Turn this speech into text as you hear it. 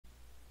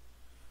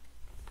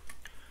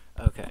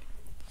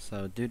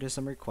So due to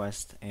some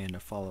requests and a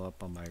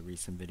follow-up on my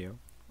recent video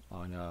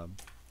on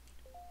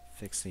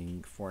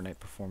fixing Fortnite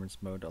performance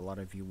mode, a lot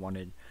of you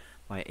wanted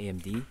my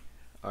AMD,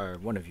 or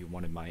one of you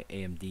wanted my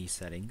AMD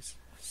settings.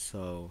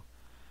 So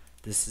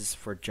this is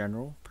for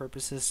general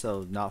purposes,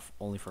 so not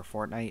only for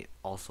Fortnite,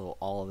 also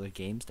all other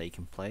games that you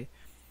can play.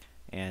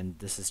 And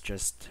this is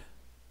just,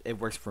 it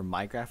works for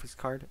my graphics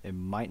card. It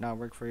might not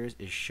work for yours.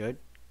 It should.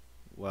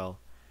 Well,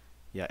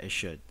 yeah, it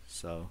should.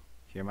 So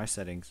here are my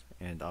settings,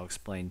 and I'll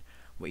explain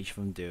what each of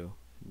them do,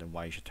 and then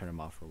why you should turn them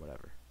off or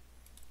whatever.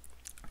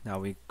 Now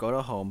we go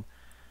to home.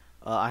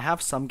 I have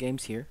some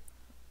games here.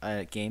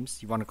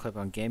 Games. You want to click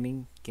on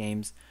gaming,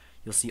 games.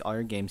 You'll see all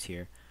your games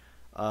here.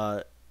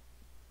 Uh,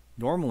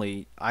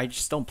 Normally, I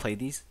just don't play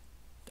these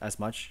as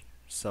much,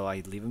 so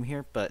I leave them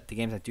here. But the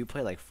games I do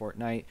play, like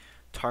Fortnite,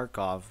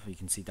 Tarkov, you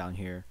can see down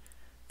here,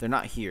 they're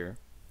not here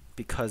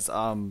because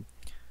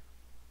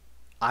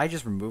I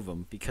just remove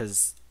them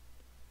because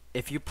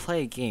if you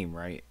play a game,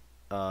 right,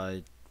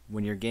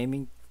 when you're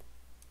gaming,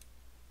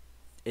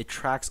 it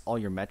tracks all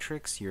your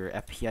metrics, your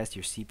FPS,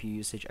 your CPU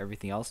usage,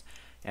 everything else.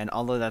 And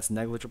although that's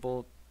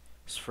negligible,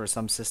 for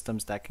some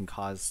systems that can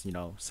cause,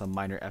 some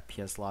minor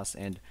FPS loss.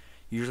 And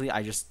usually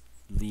I just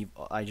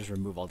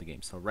remove all the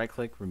games. So right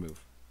click,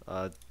 remove.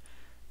 The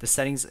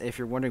settings, if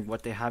you're wondering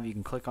what they have, you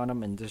can click on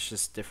them, and there's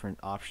just different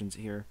options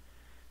here.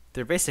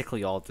 They're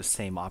basically all the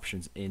same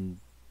options in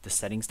the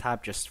settings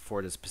tab, just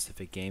for the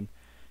specific game.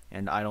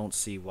 And I don't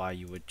see why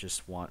you would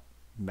just want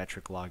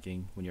metric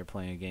logging when you're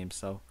playing a game,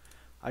 so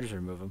I just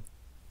remove them.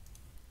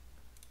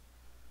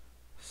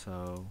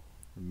 So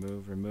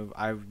remove.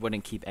 I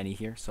wouldn't keep any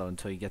here, so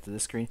until you get to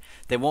this screen.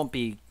 They won't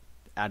be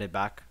added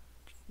back,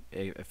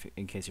 if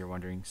in case you're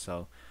wondering.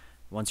 So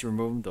once you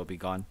remove them, they'll be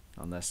gone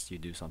unless you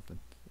do something.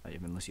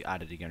 Even unless you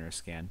add it again or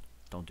scan.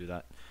 Don't do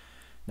that.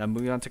 Now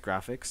moving on to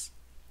graphics.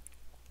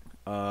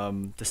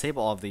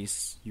 Disable all of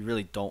these. You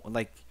really don't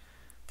like,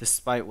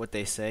 despite what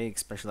they say,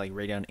 especially like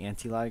Radeon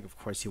anti-lag. Of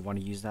course, you want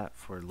to use that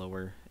for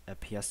lower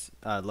FPS,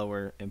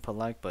 lower input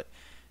lag, but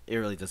it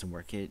really doesn't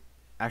work. It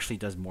actually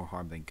does more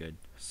harm than good.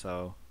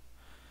 So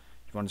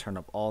you want to turn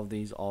up all of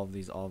these, all of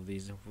these, all of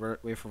these.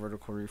 Wait for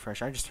vertical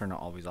refresh. I just turn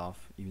all these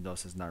off, even though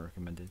this is not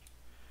recommended.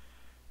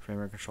 Frame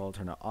rate control,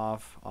 turn it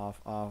off, off,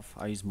 off.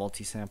 I use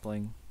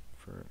multi-sampling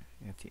for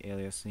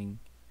anti-aliasing.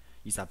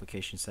 Use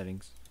application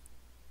settings.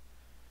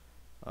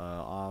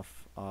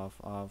 Off, off,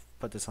 off.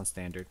 Put this on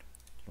standard.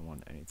 You don't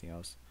want anything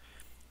else.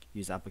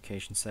 Use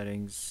application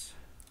settings.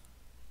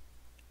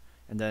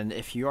 And then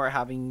if you are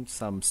having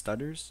some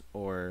stutters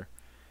or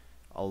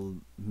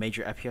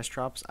major FPS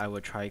drops, I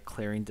would try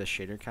clearing the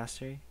shader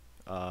cache.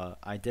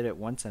 I did it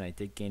once and I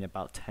did gain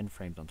about 10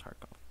 frames on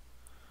Tarkov.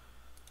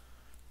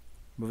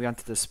 Moving on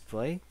to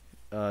display,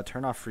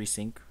 turn off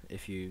FreeSync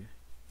if you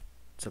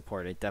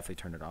support it. Definitely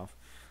turn it off.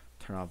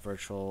 Turn off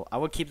virtual. I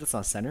would keep this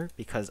on center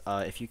because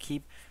if you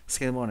keep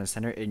scale mode on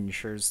center, it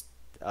ensures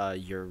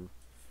your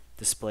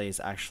display is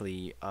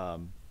actually.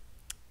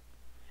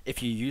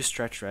 If you use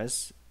stretch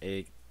res,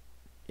 it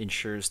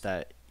ensures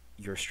that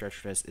your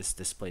stretch res is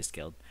display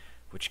scaled,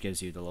 which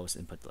gives you the lowest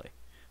input delay.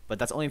 But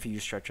that's only if you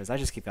use stretch res. I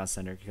just keep it on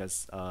center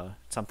because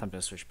sometimes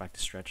I'll switch back to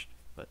stretched,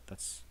 but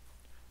that's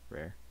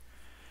rare.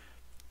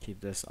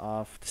 Keep this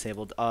off,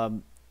 disabled.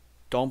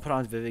 Don't put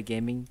on vivid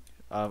gaming.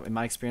 In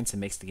my experience, it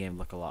makes the game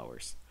look a lot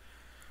worse.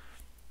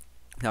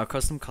 Now,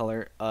 custom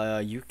color.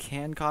 You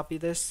can copy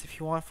this if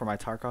you want for my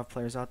Tarkov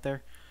players out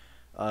there.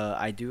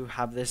 I do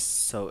have this,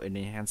 so it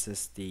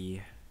enhances the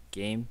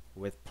game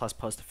with plus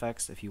post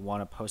effects. If you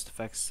want a post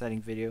effects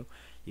setting video,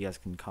 you guys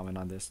can comment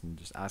on this and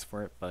just ask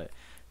for it. But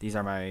these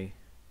are my.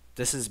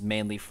 This is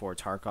mainly for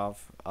Tarkov,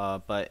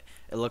 but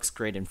it looks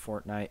great in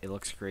Fortnite. It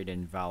looks great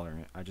in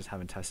Valorant. I just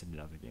haven't tested it in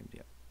other games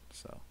yet.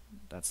 So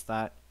that's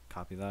that.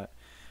 Copy that.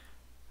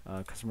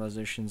 Custom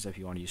resolutions. If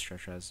you want to use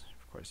stretch res,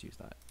 of course, use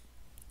that.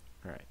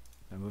 All right.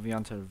 Now moving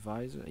on to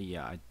advisor.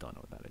 Yeah, I don't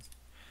know what that is.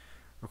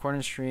 Record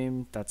and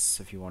stream. That's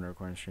if you want to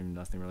record and stream.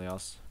 Nothing really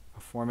else.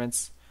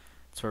 Performance.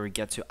 That's where we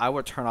get to. I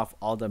would turn off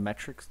all the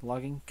metrics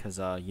logging because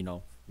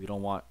we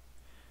don't want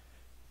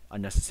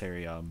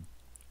unnecessary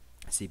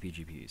CPU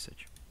GPU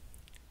usage.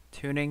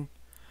 Tuning.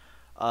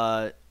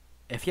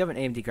 If you have an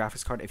AMD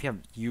graphics card,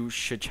 you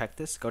should check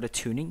this. Go to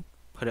tuning.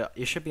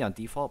 It should be on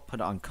default. Put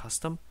it on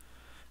custom,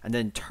 and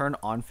then turn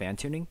on fan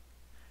tuning.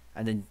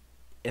 And then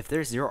if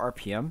there's 0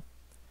 RPM,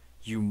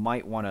 you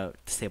might want to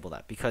disable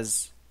that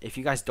because if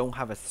you guys don't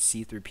have a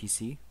see-through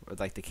PC, or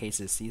like the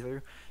case is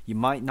see-through, you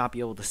might not be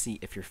able to see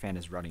if your fan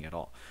is running at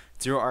all.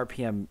 0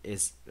 RPM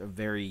is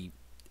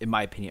in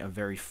my opinion, a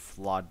very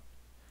flawed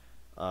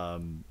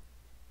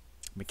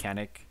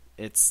mechanic.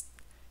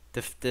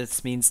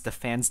 This means the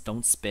fans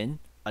don't spin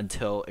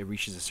until it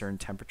reaches a certain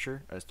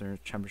temperature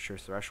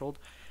threshold.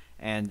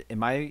 And in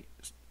my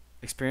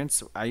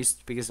experience,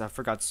 because I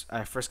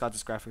first got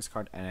this graphics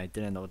card and I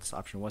didn't know what this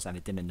option was and I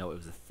didn't know it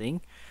was a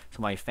thing,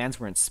 so my fans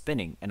weren't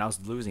spinning and I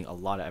was losing a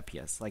lot of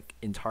FPS. Like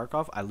in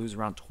Tarkov, I lose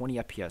around 20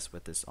 FPS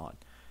with this on.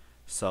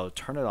 So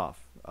turn it off.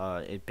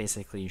 It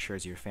basically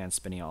ensures your fans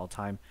spinning all the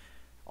time.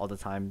 all the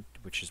time,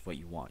 which is what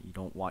you want. You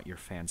don't want your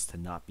fans to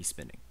not be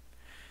spinning,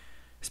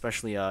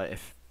 especially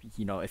if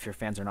if your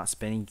fans are not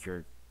spinning,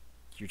 your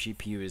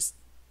GPU is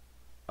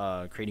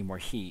creating more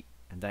heat,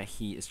 and that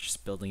heat is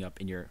just building up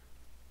in your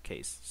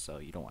case, so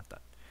you don't want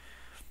that.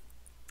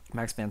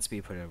 Max band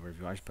speed, put it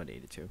overview. I just put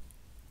 82.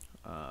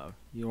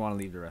 You don't want to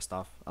leave the rest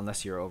off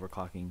unless you're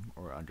overclocking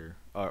or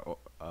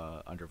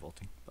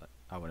undervolting, but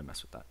I wouldn't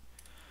mess with that.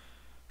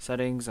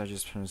 Settings, I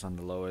just turn this on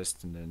the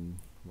lowest, and then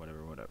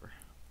whatever.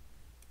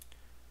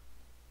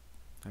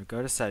 I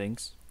go to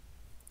settings.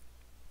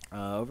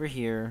 Over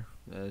here,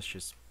 it's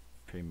just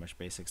pretty much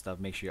basic stuff.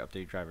 Make sure you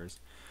update drivers.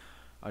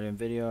 Audio and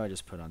video, I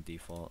just put on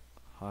default.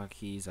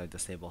 Hotkeys, I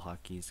disable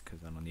hotkeys because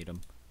I don't need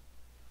them.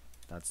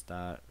 That's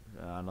that.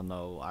 I don't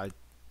know. I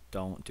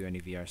don't do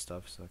any VR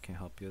stuff, so I can't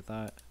help you with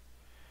that.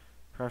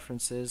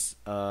 Preferences,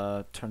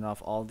 turn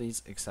off all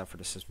these except for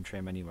the system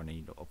tray menu when I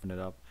need to open it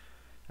up.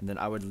 And then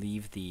I would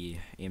leave the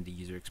AMD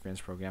user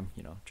experience program,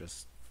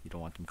 just you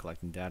don't want them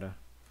collecting data.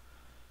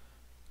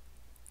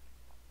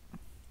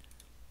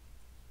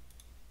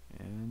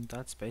 And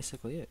that's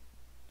basically it.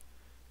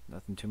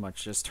 Nothing too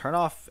much. Just turn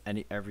off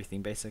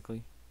everything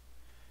basically.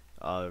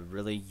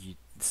 Really,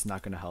 it's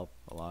not gonna help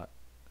a lot.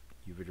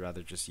 You would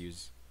rather just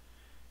use,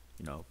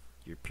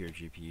 your pure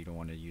GPU. You don't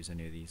want to use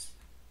any of these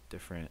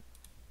different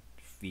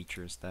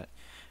features that,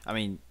 I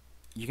mean,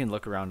 you can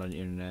look around on the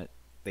internet.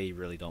 They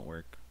really don't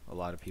work. A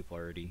lot of people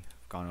already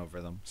have gone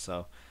over them.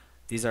 So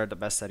these are the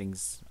best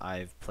settings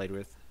I've played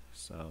with.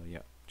 So yeah,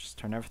 just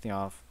turn everything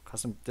off.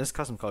 This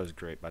custom color is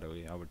great, by the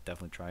way. I would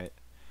definitely try it.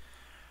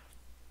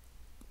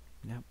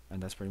 Yep,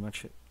 and that's pretty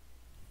much it.